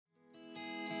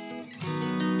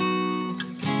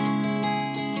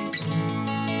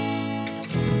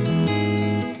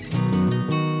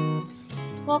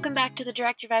Welcome back to the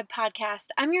Direct Your Vibe podcast.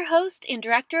 I'm your host and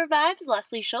director of vibes,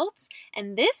 Leslie Schultz,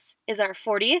 and this is our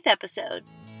 40th episode.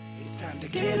 It's time to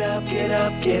get up, get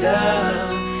up, get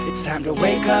up. It's time to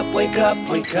wake up, wake up,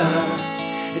 wake up.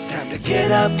 It's time to get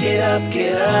up, get up,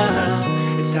 get up.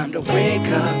 It's time to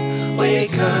wake up,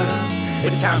 wake up.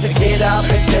 It's time to get up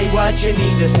and say what you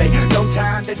need to say. No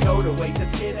time to go to waste,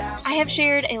 let's get out. I have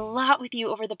shared a lot with you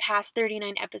over the past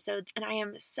 39 episodes, and I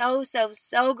am so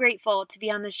grateful to be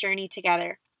on this journey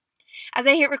together. As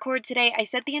I hit record today, I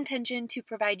set the intention to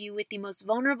provide you with the most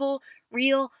vulnerable,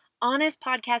 real, honest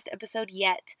podcast episode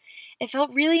yet. It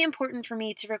felt really important for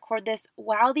me to record this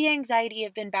while the anxiety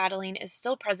I've been battling is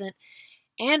still present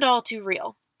and all too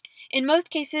real. In most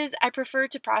cases, I prefer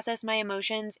to process my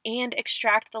emotions and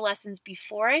extract the lessons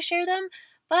before I share them,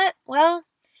 but, well,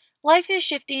 life is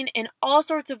shifting in all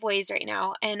sorts of ways right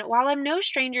now, and while I'm no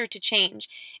stranger to change,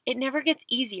 it never gets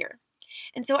easier.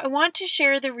 And so I want to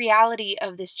share the reality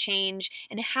of this change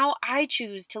and how I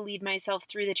choose to lead myself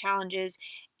through the challenges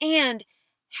and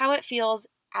how it feels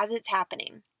as it's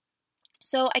happening.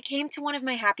 So I came to one of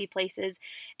my happy places,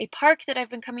 a park that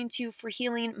I've been coming to for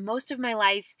healing most of my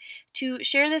life, to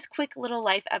share this quick little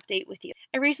life update with you.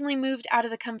 I recently moved out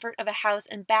of the comfort of a house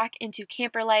and back into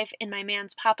camper life in my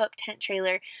man's pop-up tent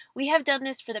trailer. We have done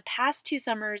this for the past 2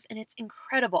 summers and it's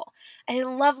incredible. I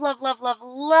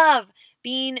love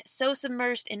being so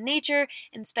submersed in nature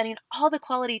and spending all the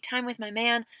quality time with my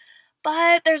man.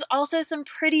 But there's also some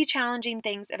pretty challenging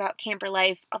things about camper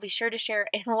life. I'll be sure to share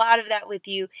a lot of that with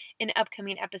you in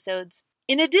upcoming episodes.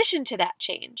 In addition to that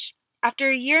change, after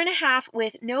a year and a half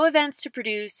with no events to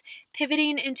produce,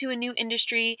 pivoting into a new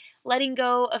industry, letting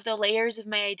go of the layers of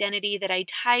my identity that I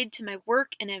tied to my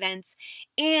work and events,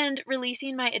 and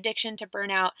releasing my addiction to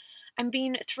burnout, I'm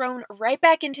being thrown right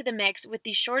back into the mix with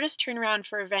the shortest turnaround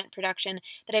for event production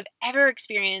that I've ever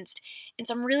experienced and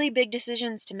some really big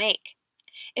decisions to make.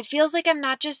 It feels like I'm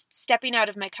not just stepping out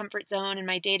of my comfort zone and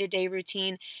my day-to-day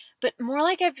routine, but more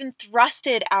like I've been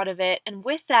thrusted out of it, and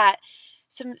with that,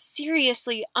 some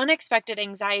seriously unexpected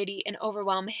anxiety and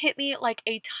overwhelm hit me like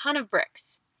a ton of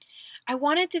bricks. I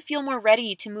wanted to feel more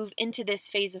ready to move into this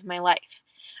phase of my life.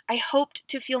 I hoped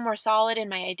to feel more solid in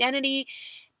my identity,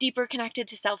 deeper connected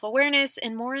to self-awareness,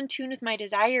 and more in tune with my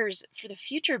desires for the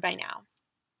future by now.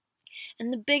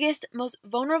 And the biggest, most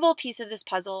vulnerable piece of this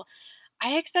puzzle,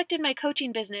 I expected my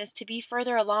coaching business to be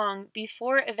further along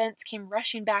before events came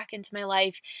rushing back into my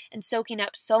life and soaking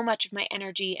up so much of my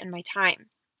energy and my time.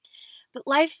 But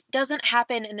life doesn't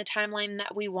happen in the timeline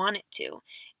that we want it to,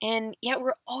 and yet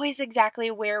we're always exactly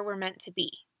where we're meant to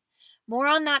be. More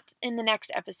on that in the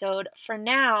next episode. For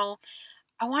now,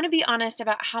 I want to be honest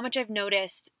about how much I've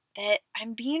noticed that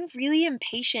I'm being really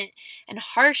impatient and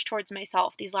harsh towards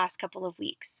myself these last couple of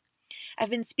weeks. I've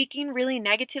been speaking really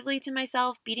negatively to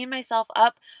myself, beating myself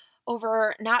up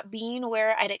over not being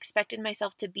where I'd expected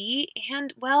myself to be,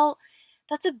 and, well,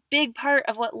 that's a big part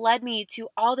of what led me to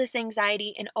all this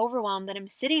anxiety and overwhelm that I'm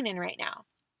sitting in right now.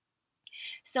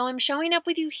 So I'm showing up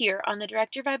with you here on the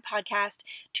Direct Your Vibe podcast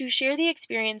to share the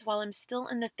experience while I'm still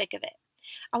in the thick of it.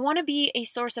 I want to be a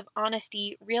source of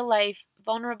honesty, real life,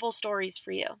 vulnerable stories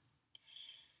for you.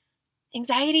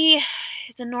 Anxiety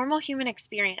is a normal human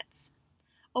experience.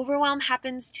 Overwhelm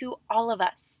happens to all of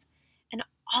us, and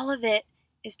all of it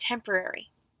is temporary.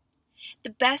 The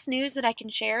best news that I can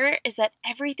share is that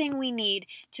everything we need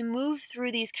to move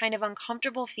through these kind of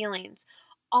uncomfortable feelings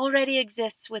already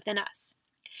exists within us.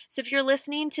 So if you're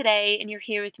listening today and you're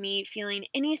here with me feeling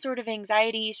any sort of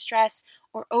anxiety, stress,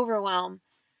 or overwhelm,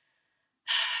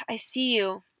 I see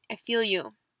you, I feel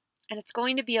you, and it's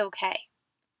going to be okay.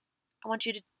 I want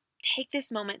you to take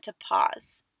this moment to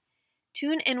pause,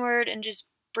 tune inward, and just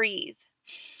breathe.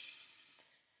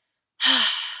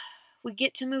 We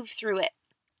get to move through it.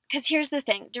 Because here's the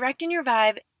thing, directing your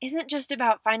vibe isn't just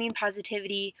about finding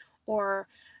positivity or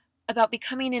about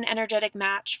becoming an energetic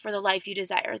match for the life you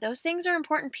desire. Those things are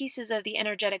important pieces of the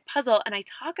energetic puzzle, and I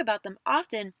talk about them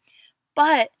often,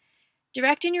 but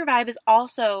directing your vibe is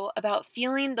also about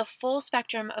feeling the full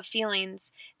spectrum of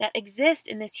feelings that exist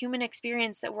in this human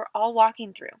experience that we're all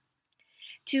walking through.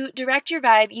 To direct your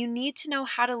vibe, you need to know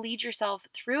how to lead yourself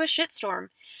through a shitstorm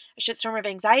of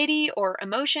anxiety or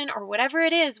emotion or whatever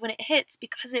it is when it hits,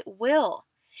 because it will.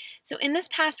 So in this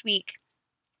past week,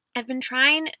 I've been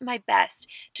trying my best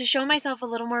to show myself a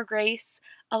little more grace,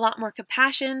 a lot more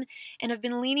compassion, and have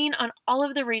been leaning on all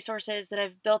of the resources that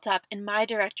I've built up in my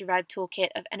Direct Your Vibe toolkit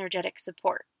of energetic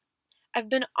support. I've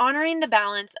been honoring the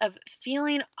balance of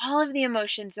feeling all of the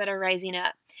emotions that are rising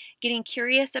up, getting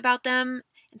curious about them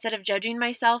instead of judging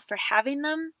myself for having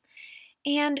them,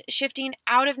 and shifting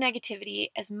out of negativity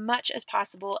as much as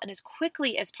possible and as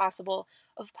quickly as possible,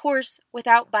 of course,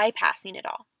 without bypassing it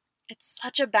all. It's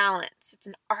such a balance. It's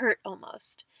an art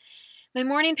almost. My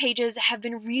morning pages have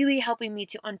been really helping me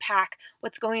to unpack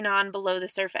what's going on below the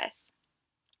surface.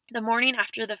 The morning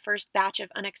after the first batch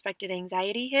of unexpected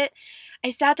anxiety hit, I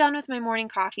sat down with my morning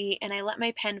coffee and I let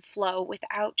my pen flow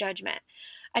without judgment.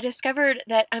 I discovered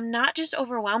that I'm not just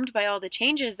overwhelmed by all the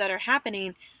changes that are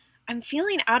happening, I'm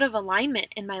feeling out of alignment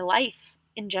in my life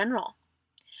in general.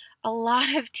 A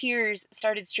lot of tears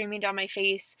started streaming down my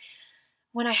face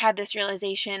when I had this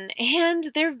realization,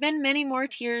 and there have been many more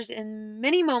tears in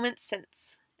many moments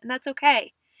since, and that's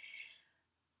okay.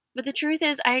 But the truth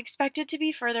is, I expected to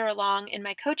be further along in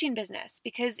my coaching business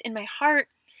because in my heart,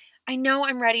 I know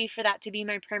I'm ready for that to be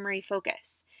my primary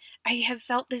focus. I have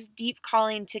felt this deep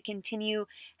calling to continue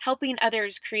helping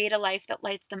others create a life that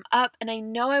lights them up, and I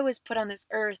know I was put on this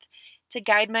earth to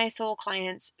guide my soul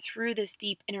clients through this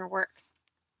deep inner work.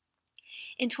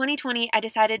 In 2020, I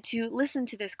decided to listen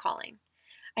to this calling.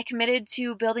 I committed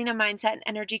to building a mindset and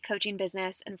energy coaching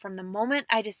business, and from the moment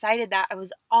I decided that, I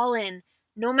was all in,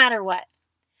 no matter what.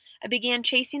 I began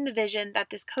chasing the vision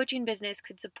that this coaching business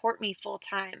could support me full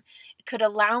time. It could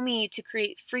allow me to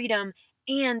create freedom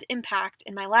and impact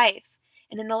in my life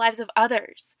and in the lives of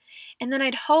others. And then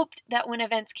I'd hoped that when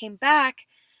events came back,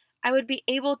 I would be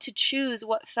able to choose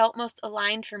what felt most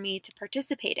aligned for me to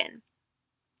participate in.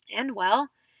 And well,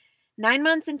 9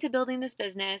 months into building this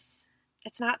business,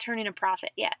 it's not turning a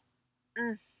profit yet.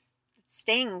 It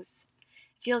stings.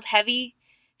 It feels heavy.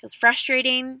 It feels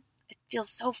frustrating. It feels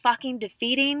so fucking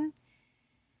defeating.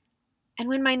 And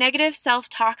when my negative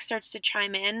self-talk starts to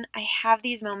chime in, I have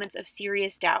these moments of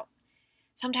serious doubt.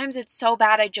 Sometimes it's so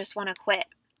bad I just want to quit.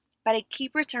 But I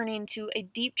keep returning to a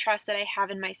deep trust that I have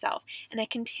in myself, and I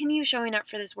continue showing up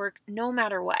for this work no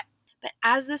matter what. But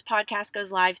as this podcast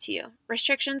goes live to you,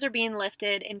 restrictions are being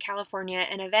lifted in California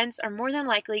and events are more than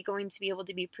likely going to be able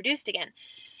to be produced again.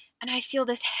 And I feel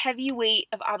this heavy weight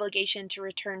of obligation to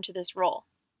return to this role.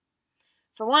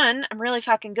 For one, I'm really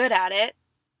fucking good at it.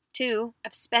 2,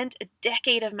 I've spent a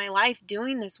decade of my life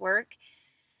doing this work.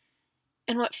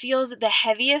 And what feels the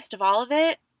heaviest of all of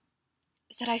it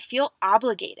is that I feel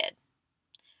obligated.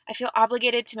 I feel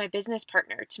obligated to my business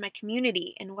partner, to my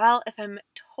community. And well, if I'm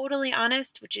totally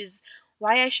honest, which is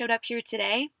why I showed up here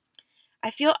today,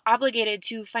 I feel obligated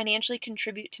to financially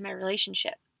contribute to my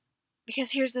relationship.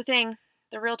 Because here's the thing,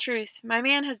 the real truth. My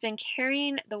man has been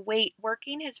carrying the weight,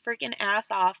 working his freaking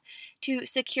ass off to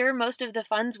secure most of the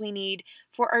funds we need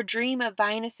for our dream of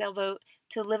buying a sailboat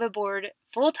to live aboard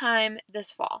full-time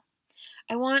this fall.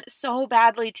 I want so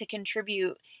badly to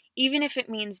contribute, even if it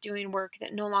means doing work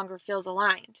that no longer feels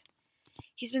aligned.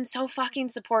 He's been so fucking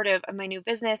supportive of my new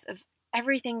business, of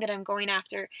everything that I'm going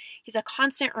after. He's a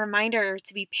constant reminder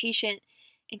to be patient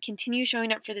and continue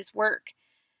showing up for this work.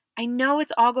 I know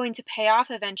it's all going to pay off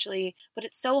eventually, but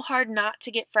it's so hard not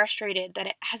to get frustrated that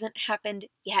it hasn't happened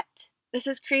yet. This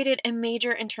has created a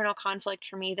major internal conflict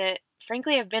for me that,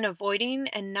 frankly, I've been avoiding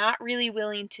and not really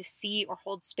willing to see or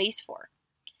hold space for.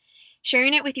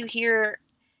 Sharing it with you here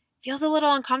feels a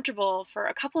little uncomfortable for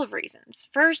a couple of reasons.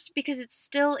 First, because it's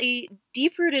still a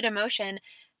deep-rooted emotion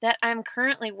that I'm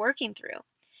currently working through.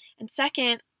 And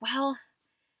second, well,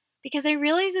 because I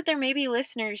realize that there may be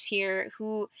listeners here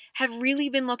who have really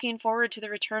been looking forward to the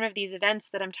return of these events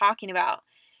that I'm talking about.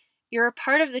 You're a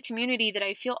part of the community that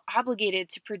I feel obligated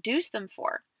to produce them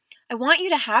for. I want you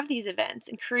to have these events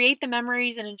and create the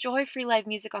memories and enjoy free live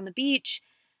music on the beach,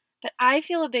 but I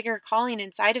feel a bigger calling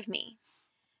inside of me.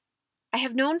 I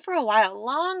have known for a while,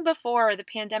 long before the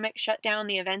pandemic shut down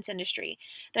the events industry,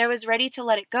 that I was ready to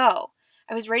let it go.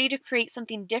 I was ready to create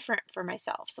something different for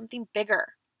myself, something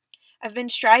bigger. I've been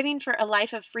striving for a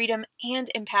life of freedom and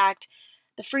impact,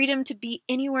 the freedom to be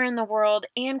anywhere in the world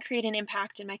and create an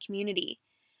impact in my community,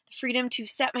 the freedom to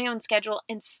set my own schedule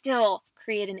and still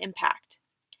create an impact.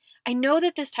 I know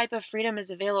that this type of freedom is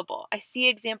available. I see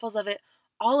examples of it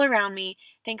all around me,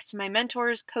 thanks to my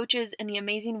mentors, coaches, and the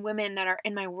amazing women that are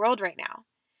in my world right now.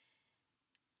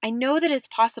 I know that it's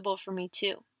possible for me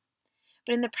too.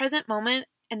 But in the present moment,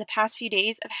 in the past few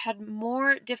days, I've had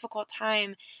more difficult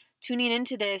time tuning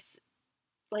into this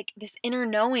inner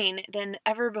knowing than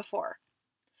ever before.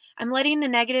 I'm letting the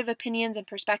negative opinions and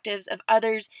perspectives of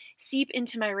others seep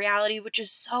into my reality, which is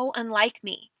so unlike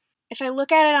me. If I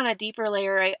look at it on a deeper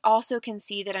layer, I also can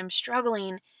see that I'm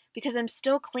struggling because I'm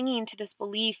still clinging to this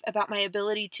belief about my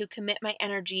ability to commit my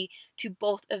energy to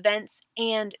both events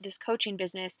and this coaching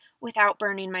business without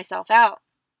burning myself out.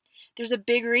 There's a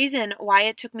big reason why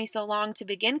it took me so long to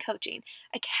begin coaching.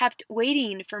 I kept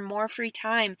waiting for more free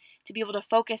time to be able to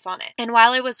focus on it. And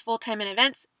while I was full-time in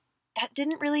events, that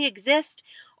didn't really exist,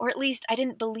 or at least I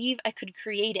didn't believe I could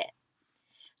create it.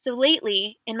 So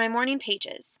lately, in my morning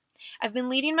pages, I've been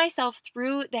leading myself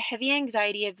through the heavy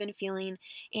anxiety I've been feeling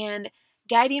and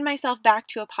guiding myself back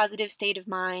to a positive state of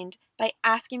mind by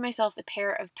asking myself a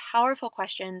pair of powerful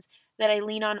questions that I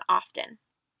lean on often.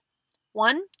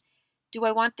 1, do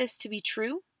I want this to be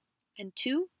true? And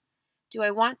 2, do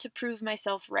I want to prove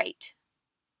myself right?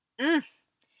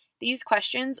 These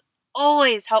questions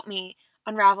always help me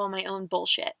unravel my own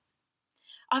bullshit.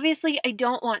 Obviously, I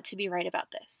don't want to be right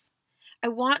about this. I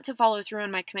want to follow through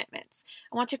on my commitments.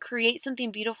 I want to create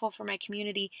something beautiful for my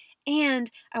community,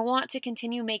 and I want to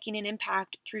continue making an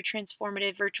impact through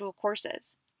transformative virtual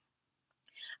courses.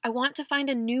 I want to find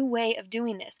a new way of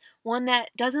doing this, one that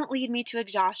doesn't lead me to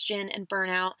exhaustion and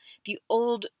burnout, the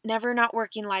old never not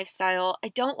working lifestyle. I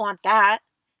don't want that.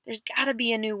 There's got to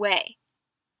be a new way.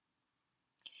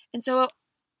 And so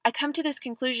I come to this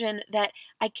conclusion that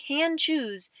I can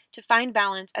choose to find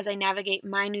balance as I navigate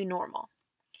my new normal.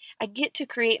 I get to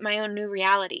create my own new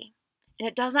reality, and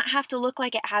it doesn't have to look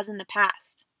like it has in the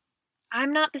past.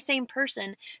 I'm not the same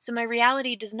person, so my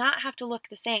reality does not have to look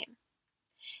the same.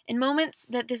 In moments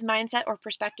that this mindset or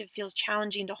perspective feels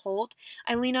challenging to hold,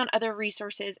 I lean on other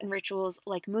resources and rituals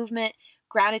like movement,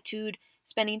 gratitude,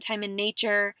 spending time in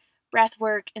nature, breath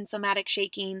work, and somatic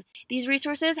shaking. These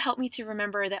resources help me to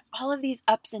remember that all of these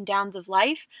ups and downs of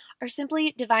life are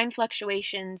simply divine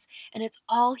fluctuations, and it's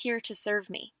all here to serve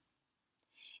me.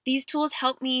 These tools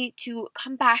help me to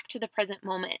come back to the present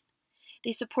moment.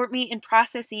 They support me in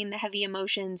processing the heavy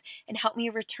emotions and help me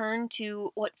return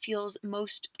to what feels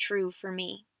most true for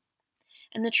me.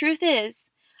 And the truth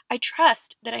is, I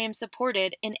trust that I am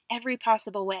supported in every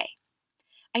possible way.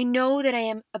 I know that I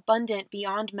am abundant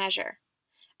beyond measure.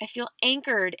 I feel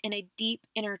anchored in a deep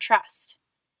inner trust.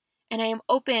 And I am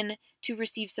open to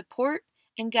receive support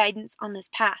and guidance on this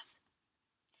path.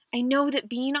 I know that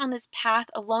being on this path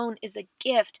alone is a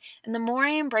gift, and the more I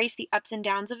embrace the ups and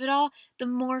downs of it all, the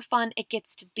more fun it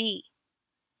gets to be.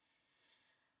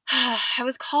 I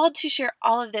was called to share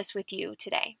all of this with you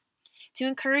today, to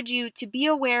encourage you to be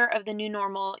aware of the new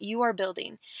normal you are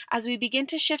building as we begin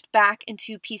to shift back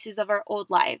into pieces of our old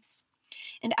lives.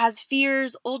 And as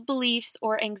fears, old beliefs,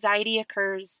 or anxiety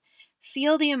occurs,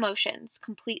 feel the emotions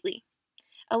completely.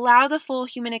 Allow the full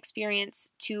human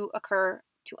experience to occur,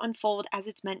 to unfold as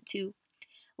it's meant to.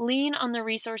 Lean on the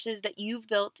resources that you've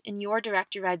built in your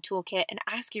Direct Your Vibe toolkit and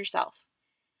ask yourself,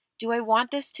 do I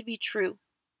want this to be true?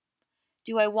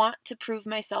 Do I want to prove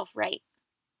myself right?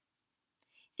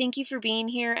 Thank you for being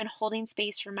here and holding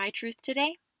space for my truth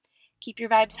today. Keep your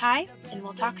vibes high, and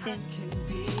we'll talk soon.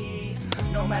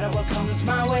 No matter what comes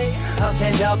my way, I'll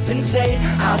stand up and say,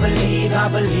 I believe, I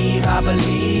believe, I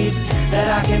believe that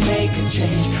I can make a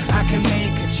change. I can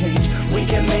make a change. We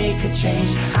can make a change.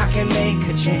 I can make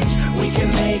a change. We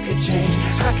can make a change.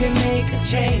 I can make a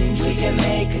change. We can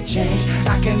make a change.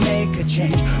 I can make a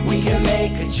change. We can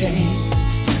make a change.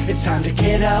 It's time to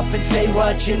get up and say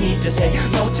what you need to say.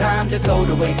 No time to go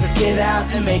to waste. Let's get out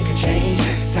and make a change.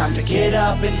 It's time to get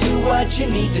up and do what you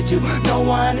need to do. No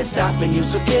one is stopping you,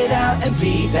 so get out and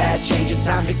be that change. It's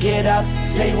time to get up,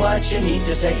 say what you need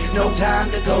to say. No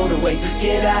time to go to waste. Let's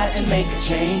get out and make a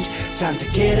change. It's time to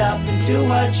get up and do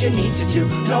what you need to do.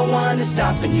 No one is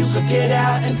stopping you, so get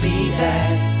out and be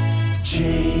that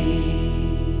change.